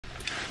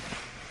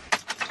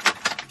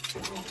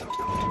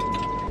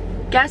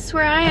Guess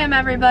where I am,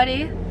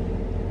 everybody?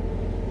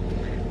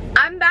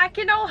 I'm back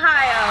in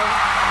Ohio.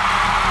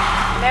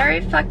 Merry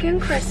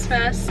fucking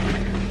Christmas.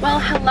 Well,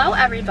 hello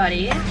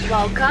everybody.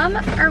 Welcome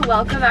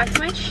back to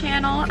my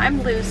channel.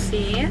 I'm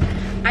Lucy.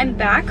 I'm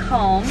back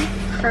home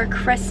for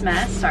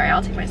Christmas. Sorry,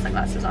 I'll take my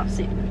sunglasses off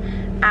so you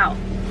can, ow.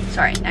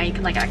 Sorry, now you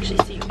can like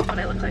actually see what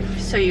I look like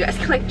so you guys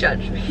can like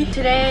judge me.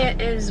 Today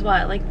is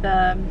what, like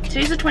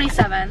today's the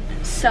 27th,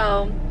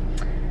 so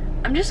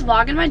I'm just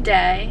vlogging my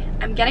day.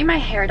 I'm getting my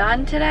hair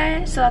done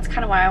today, so that's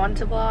kind of why I wanted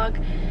to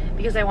vlog,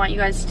 because I want you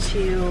guys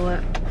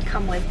to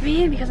come with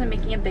me because I'm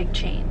making a big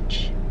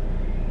change.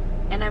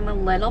 And I'm a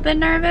little bit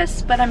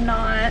nervous, but I'm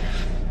not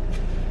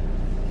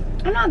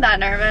that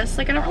nervous.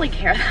 Like, I don't really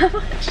care that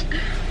much,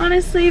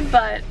 honestly,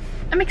 but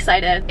I'm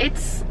excited.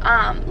 It's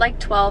like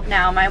 12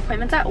 now. My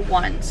appointment's at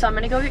 1, so I'm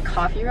gonna go get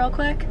coffee real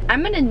quick.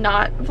 I'm gonna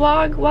not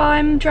vlog while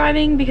I'm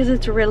driving because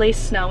it's really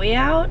snowy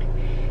out.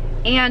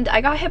 And I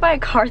got hit by a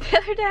car the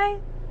other day,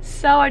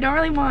 so I don't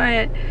really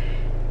want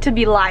to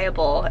be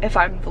liable if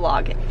I'm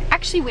vlogging.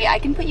 Actually, wait, I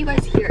can put you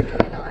guys here,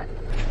 can I not?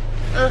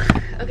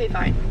 Ugh, okay,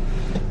 fine.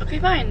 Okay,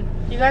 fine.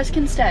 You guys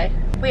can stay.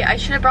 Wait, I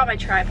should have brought my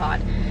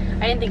tripod.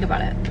 I didn't think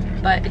about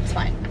it, but it's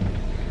fine.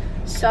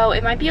 So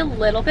it might be a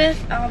little bit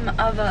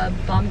of a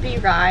bumpy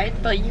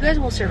ride, but you guys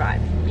will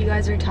survive. You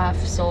guys are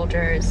tough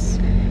soldiers.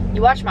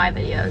 You watch my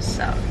videos,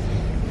 so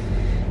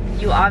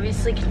you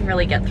obviously can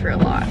really get through a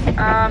lot.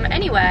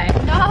 Anyway,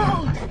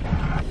 no!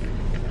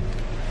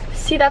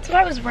 See, that's what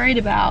I was worried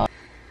about.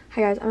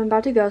 Hi guys, I'm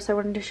about to go, so I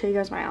wanted to show you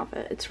guys my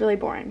outfit. It's really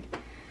boring.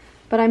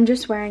 But I'm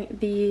just wearing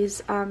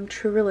these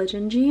True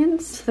Religion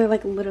jeans. They're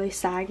like literally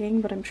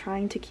sagging, but I'm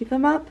trying to keep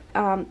them up.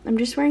 I'm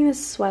just wearing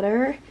this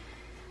sweater.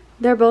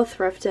 They're both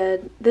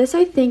thrifted. This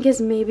I think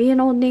is maybe an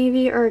Old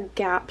Navy or a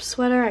Gap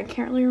sweater. I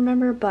can't really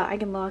remember, but I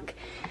can look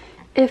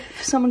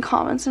if someone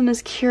comments and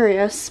is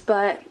curious,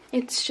 but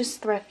it's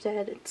just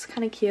thrifted. It's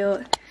kind of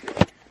cute.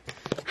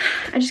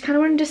 I just kind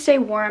of wanted to stay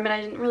warm and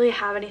I didn't really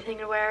have anything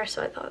to wear,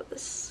 so I thought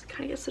this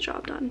kind of gets the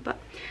job done. But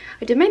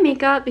I did my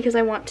makeup because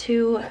I want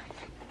to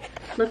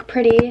look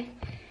pretty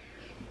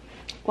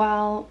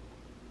while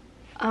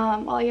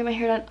I get my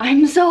hair done.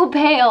 I'm so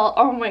pale.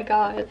 Oh my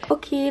god.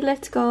 Okay,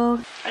 let's go.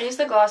 I use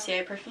the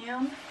Glossier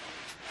perfume.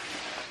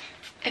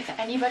 If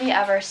anybody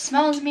ever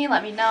smells me,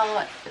 let me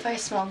know if I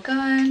smell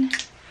good.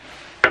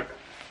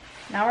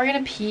 Now we're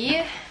gonna pee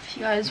if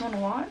you guys want to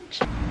watch.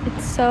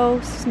 It's so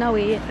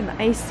snowy and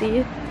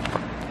icy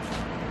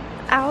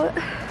out.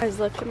 Guys,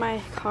 look at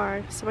my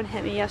car. Someone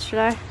hit me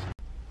yesterday.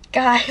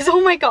 Guys,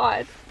 oh my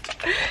god.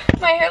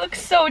 My hair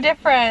looks so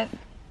different.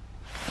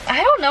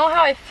 I don't know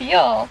how I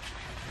feel.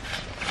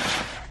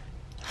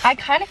 I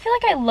kind of feel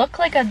like I look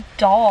like a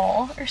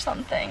doll or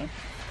something.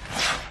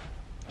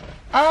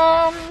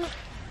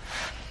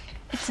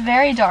 It's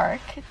very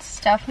dark. It's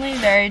definitely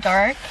very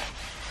dark.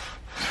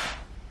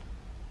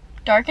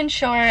 Dark and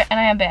short, and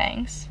I have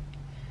bangs.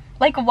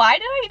 Like, why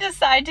did I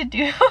decide to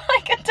do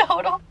like a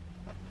total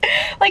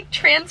like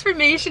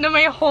transformation of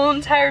my whole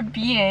entire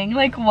being?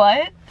 Like,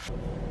 what?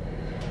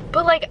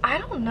 But like, I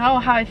don't know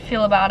how I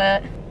feel about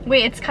it.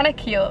 Wait, it's kind of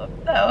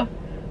cute though.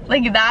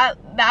 Like that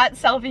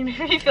selfie made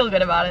me feel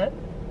good about it.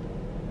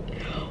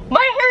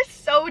 My hair is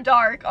so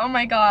dark, oh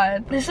my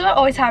god. This is what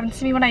always happens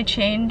to me when I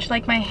change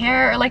like my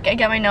hair or like I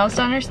get my nails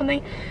done or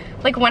something.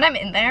 Like when I'm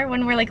in there,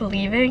 when we're like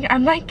leaving,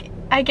 I'm like,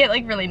 I get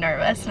like really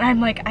nervous and I'm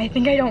like, I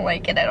think I don't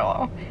like it at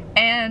all.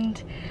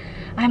 And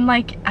I'm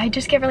like, I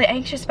just get really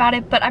anxious about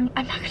it, but I'm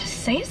not gonna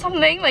say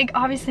something, like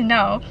obviously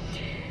no.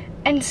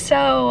 And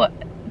so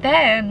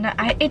then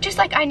I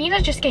need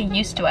to just get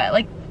used to it.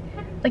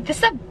 Like this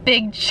is a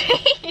big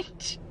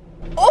change.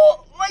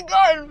 Oh my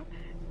god.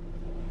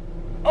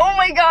 Oh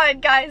my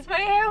god, guys, my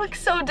hair looks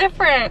so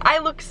different. I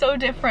look so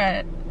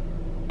different.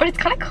 But it's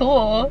kind of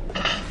cool.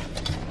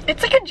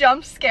 It's like a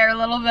jump scare a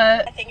little bit.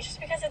 I think it's just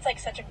because it's like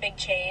such a big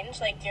change.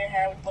 Like your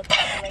hair would look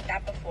something like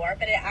that before,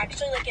 but it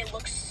actually like it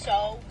looks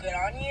so good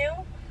on you.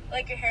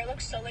 Like your hair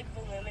looks so like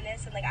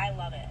voluminous and like I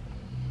love it.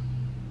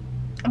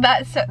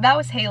 That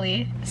was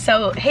Haley.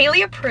 So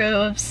Haley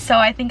approves, so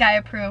I think I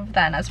approve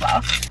then as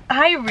well.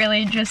 I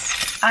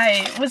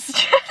was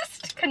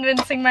just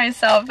convincing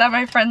myself that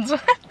my friends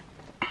would.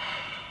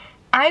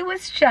 I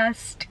was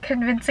just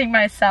convincing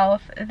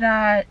myself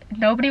that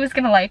nobody was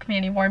gonna like me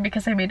anymore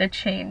because I made a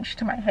change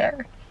to my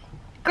hair.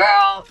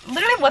 Girl,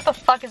 literally what the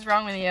fuck is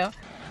wrong with you?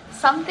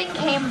 Something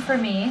came for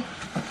me.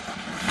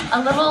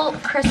 A little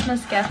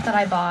Christmas gift that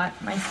I bought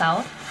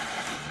myself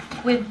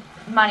with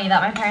money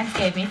that my parents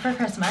gave me for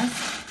Christmas.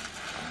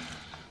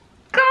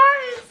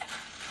 Guys!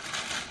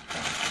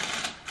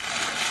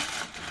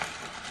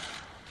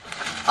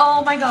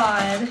 Oh my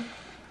god.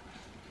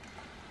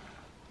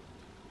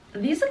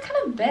 These look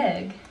kind of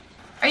big.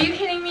 Are you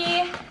kidding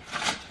me?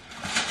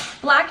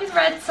 Black is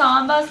red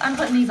Sambas. I'm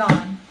putting these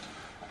on.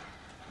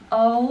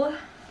 Oh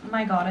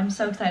my god, I'm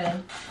so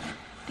excited.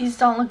 These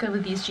don't look good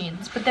with these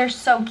jeans, but they're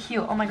so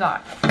cute. Oh my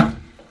god.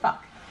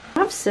 Fuck. I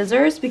have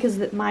scissors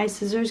because my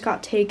scissors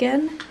got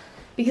taken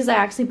because I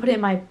actually put it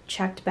in my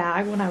checked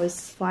bag when I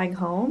was flying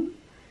home.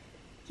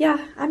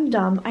 Yeah, I'm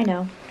dumb. I know.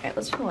 All right,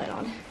 let's turn the light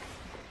on.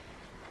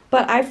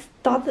 But I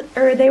thought that,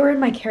 or they were in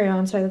my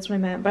carry-on, sorry, that's what I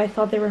meant. But I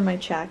thought they were in my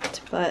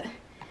checked, but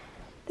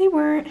they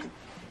weren't.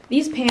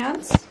 These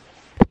pants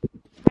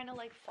kind of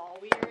like fall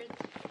weird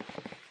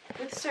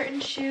with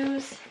certain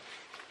shoes.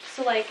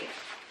 So like,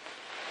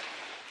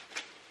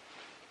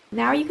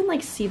 now you can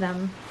like see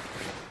them.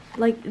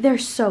 Like, they're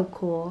so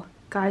cool.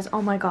 Guys,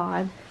 oh my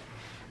god.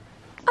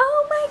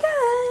 Oh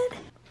my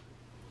god.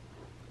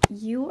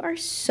 You are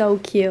so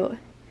cute.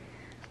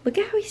 Look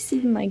at how he's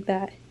sitting like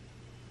that.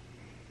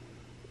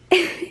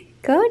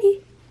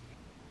 Cody.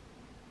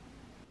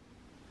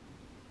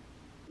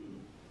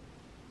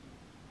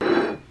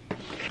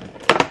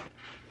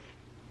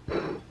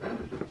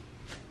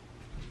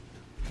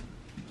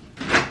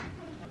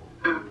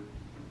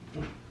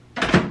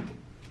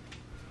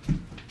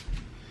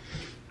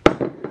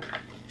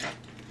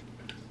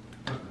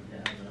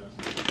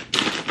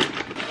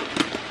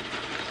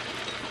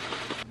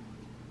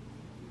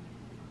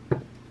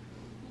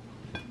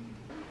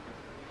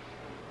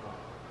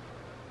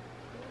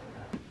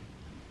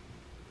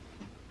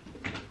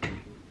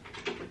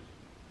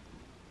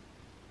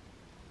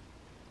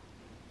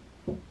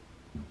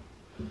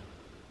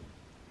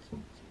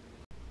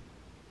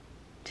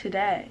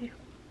 Today,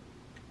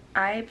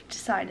 I've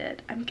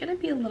decided I'm gonna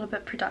be a little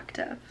bit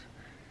productive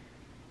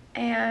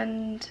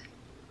and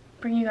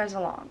bring you guys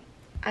along.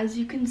 As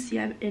you can see,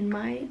 I'm in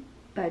my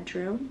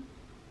bedroom.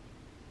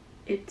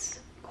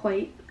 It's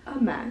quite a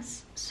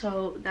mess,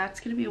 so that's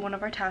gonna be one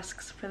of our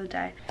tasks for the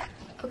day.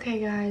 Okay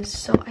guys,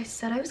 so I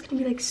said I was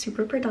gonna be like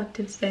super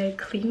productive today,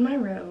 clean my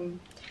room.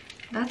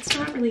 That's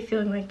not really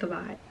feeling like the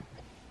vibe.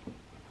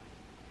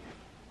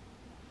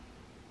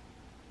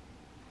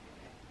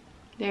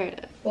 There it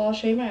is. Well, I'll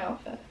show you my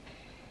outfit.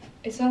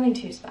 It's nothing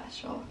too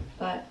special,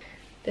 but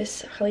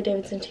this Harley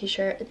Davidson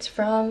t-shirt, it's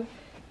from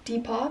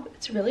Depop.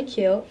 It's really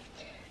cute.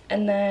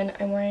 And then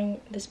I'm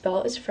wearing this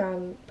belt is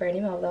from Brandy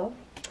Melville.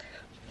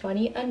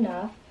 Funny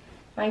enough,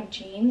 my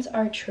jeans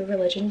are True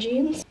Religion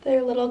jeans.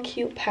 They're a little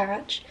cute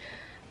patch.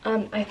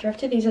 I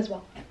thrifted these as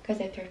well,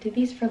 because I thrifted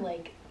these for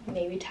like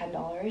maybe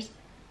 $10.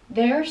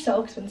 They're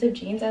so expensive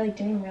jeans, I like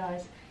didn't even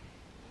realize.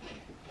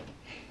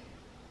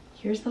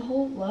 Here's the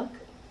whole look.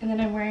 And then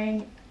I'm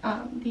wearing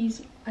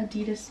these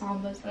Adidas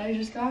Sambas that I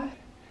just got.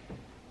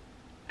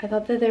 I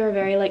thought that they were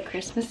very like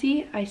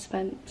Christmassy. I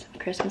spent some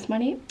Christmas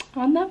money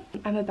on them.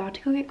 I'm about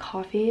to go get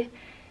coffee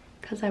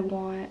because I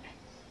want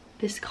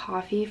this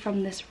coffee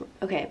from this.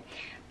 Okay,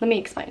 let me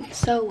explain.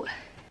 So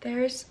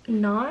there's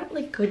not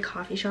like good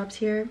coffee shops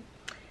here.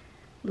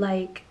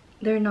 Like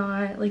they're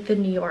not like the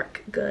New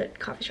York good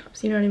coffee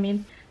shops, you know what I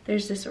mean?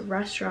 There's this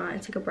restaurant,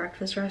 it's like a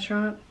breakfast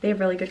restaurant. They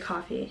have really good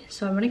coffee.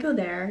 So I'm gonna go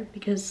there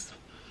because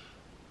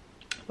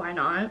why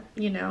not,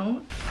 you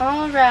know?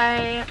 All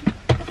right,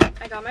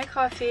 I got my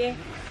coffee.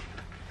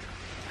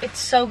 It's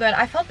so good.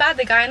 I felt bad.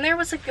 The guy in there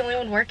was like the only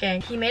one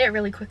working. He made it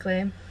really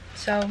quickly.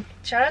 So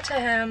shout out to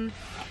him,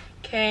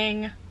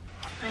 King.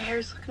 My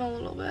hair's looking a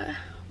little bit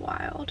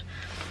wild.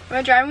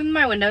 I'm driving with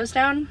my windows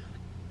down.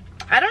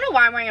 I don't know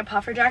why I'm wearing a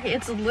puffer jacket.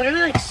 It's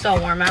literally like so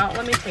warm out.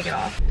 Let me take it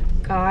off.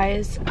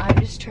 Guys, I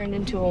just turned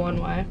into a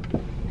one-way.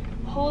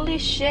 Holy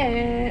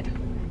shit.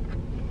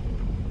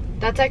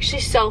 That's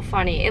actually so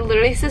funny. It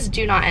literally says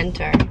do not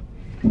enter.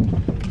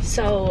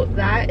 So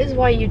that is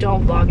why you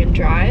don't vlog and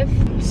drive.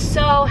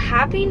 So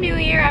happy new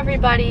year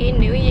everybody.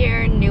 New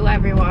year, new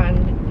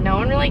everyone. No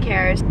one really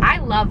cares. I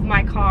love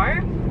my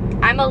car.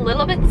 I'm a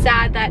little bit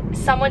sad that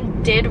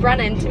someone did run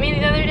into me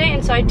the other day,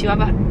 and so I do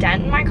have a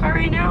dent in my car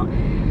right now.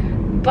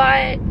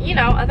 But you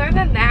know, other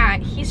than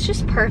that, he's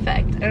just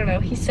perfect. I don't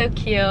know, he's so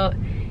cute.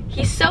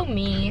 He's so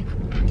me.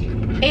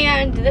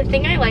 And the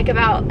thing I like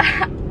about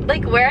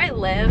like where I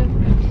live,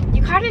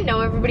 you kind of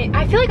know everybody.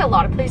 I feel like a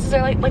lot of places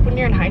are like when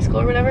you're in high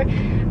school or whatever,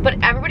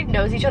 but everybody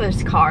knows each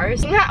other's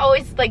cars. And that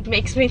always like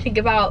makes me think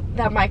about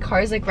that my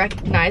car is like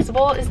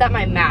recognizable is that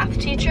my math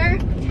teacher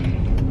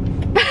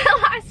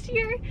last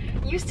year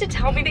used to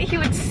tell me that he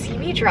would see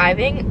me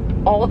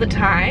driving all the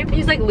time.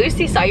 He's like,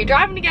 Lucy, saw you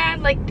driving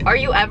again. Like, are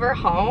you ever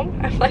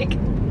home? I'm like,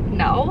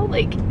 no,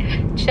 like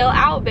chill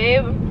out,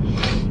 babe.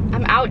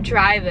 I'm out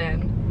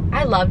driving.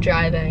 I love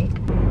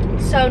driving.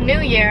 So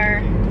new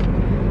year.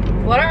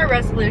 What are our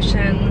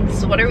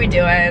resolutions? What are we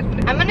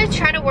doing? I'm gonna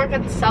try to work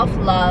on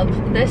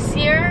self-love this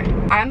year.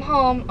 I'm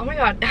home. Oh my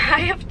god,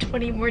 I have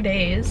 20 more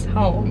days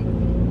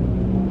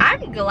home.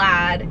 I'm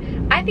glad.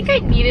 I think I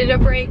needed a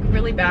break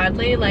really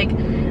badly. Like,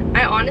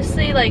 I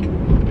honestly, like,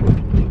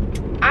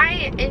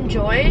 I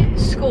enjoy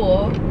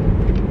school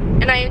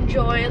and I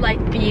enjoy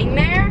like being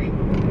there,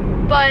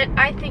 but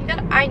I think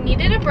that I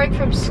needed a break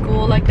from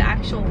school, like the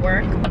actual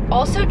work, but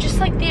also just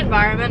like the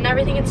environment and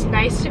everything. It's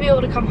nice to be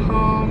able to come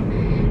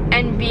home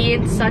and be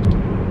in such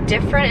a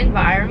different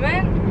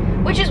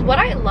environment, which is what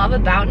I love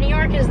about New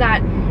York, is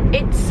that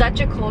it's such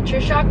a culture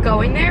shock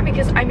going there,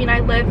 because I mean, I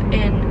live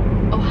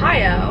in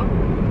Ohio,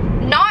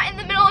 not in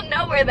the middle of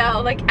nowhere though,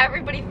 like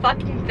everybody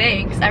fucking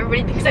thinks.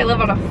 Everybody thinks I live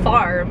on a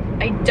farm.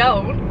 I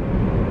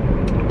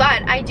don't,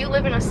 but I do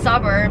live in a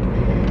suburb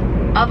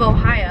of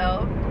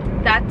Ohio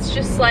that's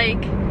just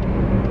like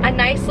a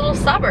nice little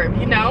suburb,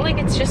 you know? Like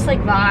it's just like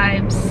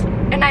vibes,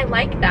 and I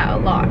like that a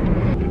lot.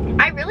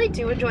 I really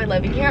do enjoy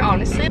living here,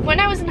 honestly. When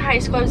I was in high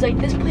school, I was like,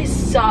 this place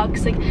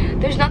sucks, like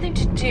there's nothing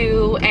to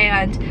do,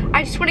 and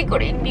I just want to go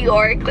to New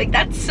York, like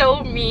that's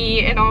so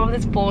me and all of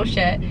this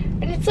bullshit.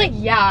 And it's like,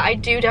 yeah, I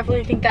do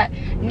definitely think that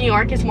New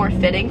York is more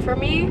fitting for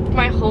me,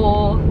 my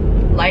whole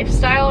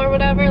lifestyle or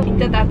whatever. I think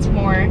that that's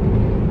more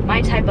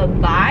my type of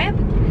vibe.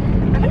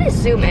 I'm gonna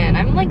zoom in.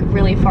 I'm like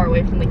really far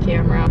away from the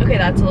camera. Okay,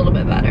 that's a little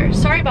bit better.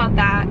 Sorry about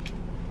that.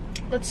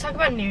 Let's talk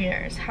about New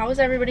Year's. How was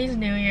everybody's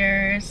New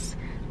Year's?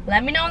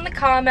 Let me know in the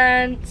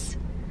comments.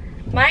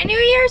 My New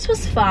Year's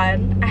was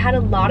fun. I had a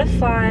lot of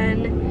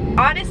fun.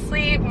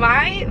 Honestly,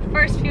 my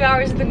first few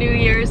hours of the New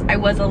Year's, I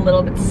was a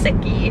little bit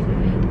sicky,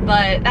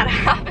 but that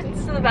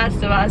happens to the best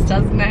of us,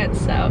 doesn't it?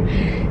 So,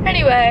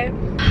 anyway,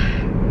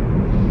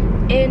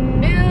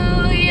 in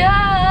New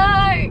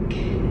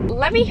York.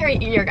 Let me hear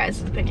your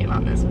guys' opinion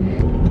on this.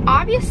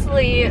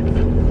 Obviously,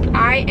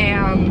 I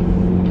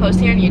am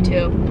posting on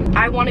YouTube.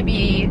 I want to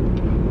be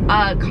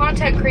a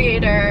content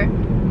creator.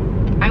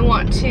 I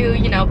want to,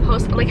 you know,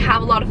 post, like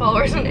have a lot of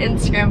followers on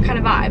Instagram kind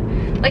of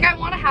vibe. Like I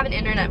want to have an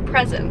internet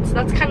presence.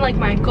 That's kind of like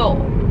my goal.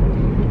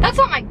 That's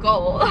not my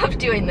goal of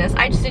doing this.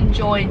 I just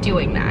enjoy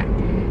doing that.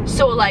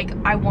 So like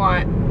I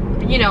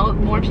want, you know,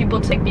 more people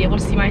to like, be able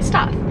to see my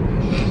stuff.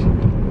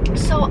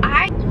 So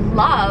I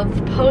love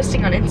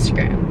posting on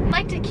Instagram. I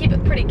like to keep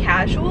it pretty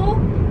casual,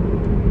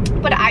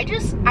 but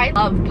I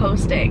love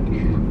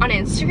posting on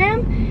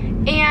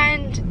Instagram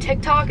and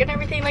TikTok and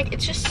everything. Like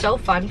it's just so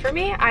fun for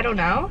me. I don't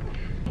know.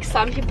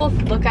 Some people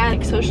look at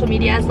like social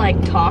media as like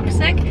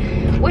toxic,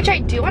 which I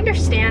do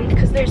understand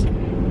because there's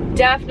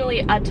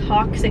definitely a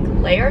toxic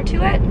layer to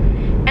it,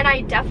 and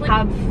I definitely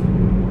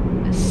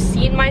have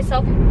seen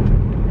myself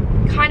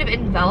kind of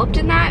enveloped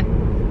in that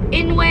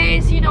in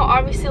ways, you know,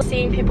 obviously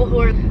seeing people who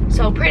are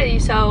so pretty,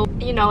 so,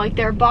 you know, like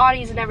their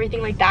bodies and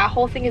everything like that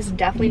whole thing is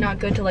definitely not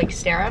good to like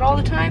stare at all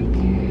the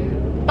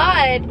time.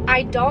 But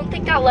I don't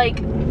think that like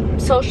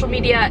social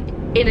media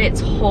in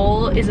its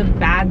whole is a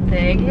bad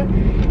thing,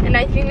 and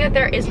I think that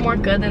there is more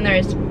good than there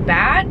is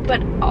bad,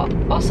 but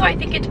also I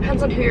think it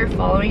depends on who you're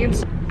following. And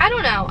so, I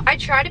don't know, I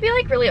try to be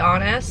like really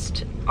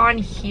honest on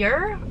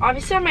here.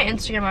 Obviously on my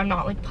Instagram I'm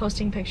not like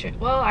posting pictures.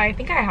 Well, I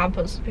think I have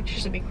posted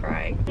pictures of me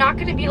crying. I'm not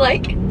gonna be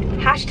like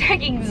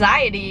hashtag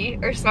anxiety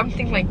or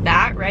something like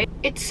that, right?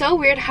 It's so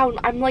weird how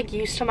I'm like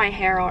used to my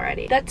hair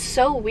already. That's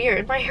so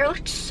weird. My hair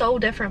looked so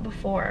different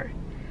before,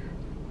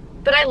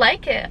 but I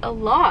like it a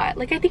lot.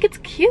 Like I think it's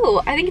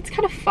cute. I think it's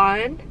kind of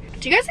fun.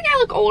 Do you guys think I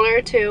look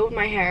older too with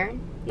my hair?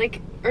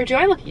 Like, or do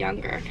I look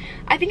younger?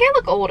 I think I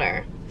look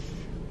older.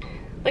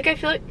 Like I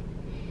feel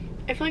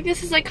like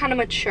this is like kind of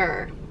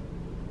mature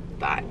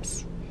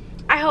vibes.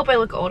 I hope I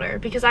look older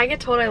because I get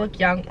told I look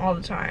young all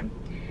the time.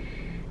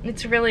 And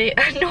it's really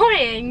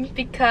annoying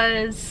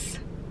because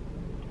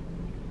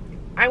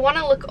I want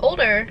to look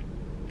older,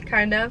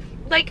 kind of.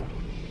 Like,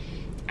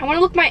 I want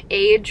to look my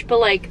age, but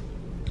like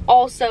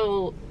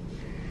also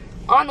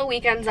on the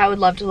weekends I would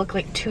love to look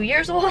like 2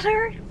 years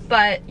older,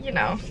 but you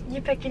know,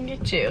 you pick and you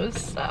choose.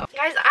 So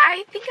guys,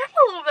 I think I'm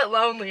a little bit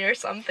lonely or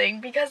something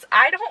because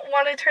I don't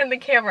want to turn the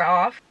camera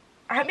off.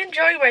 I'm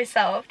enjoying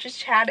myself, just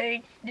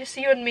chatting, just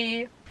you and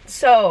me.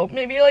 So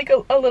maybe like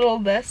a little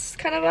this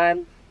kind of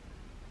vibe.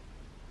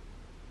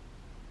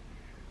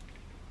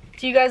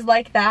 Do you guys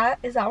like that?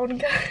 Is that one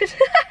good?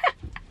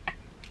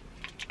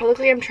 I look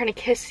like I'm trying to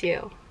kiss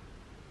you.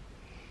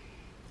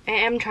 I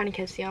am trying to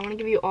kiss you. I want to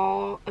give you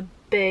all a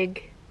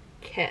big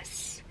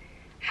kiss.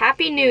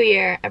 Happy New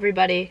Year,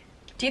 everybody.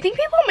 Do you think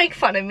people make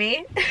fun of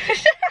me?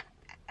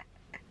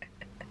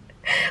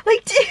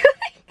 Like, do you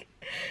like,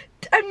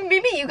 I mean,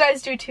 maybe you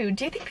guys do too.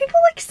 Do you think people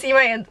like see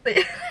my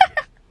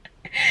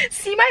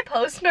see my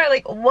post and are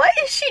like, what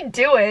is she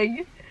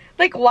doing?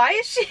 Like, why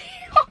is she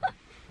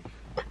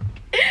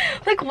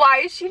like,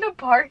 why is she in a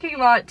parking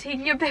lot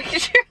taking a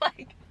picture?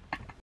 Like,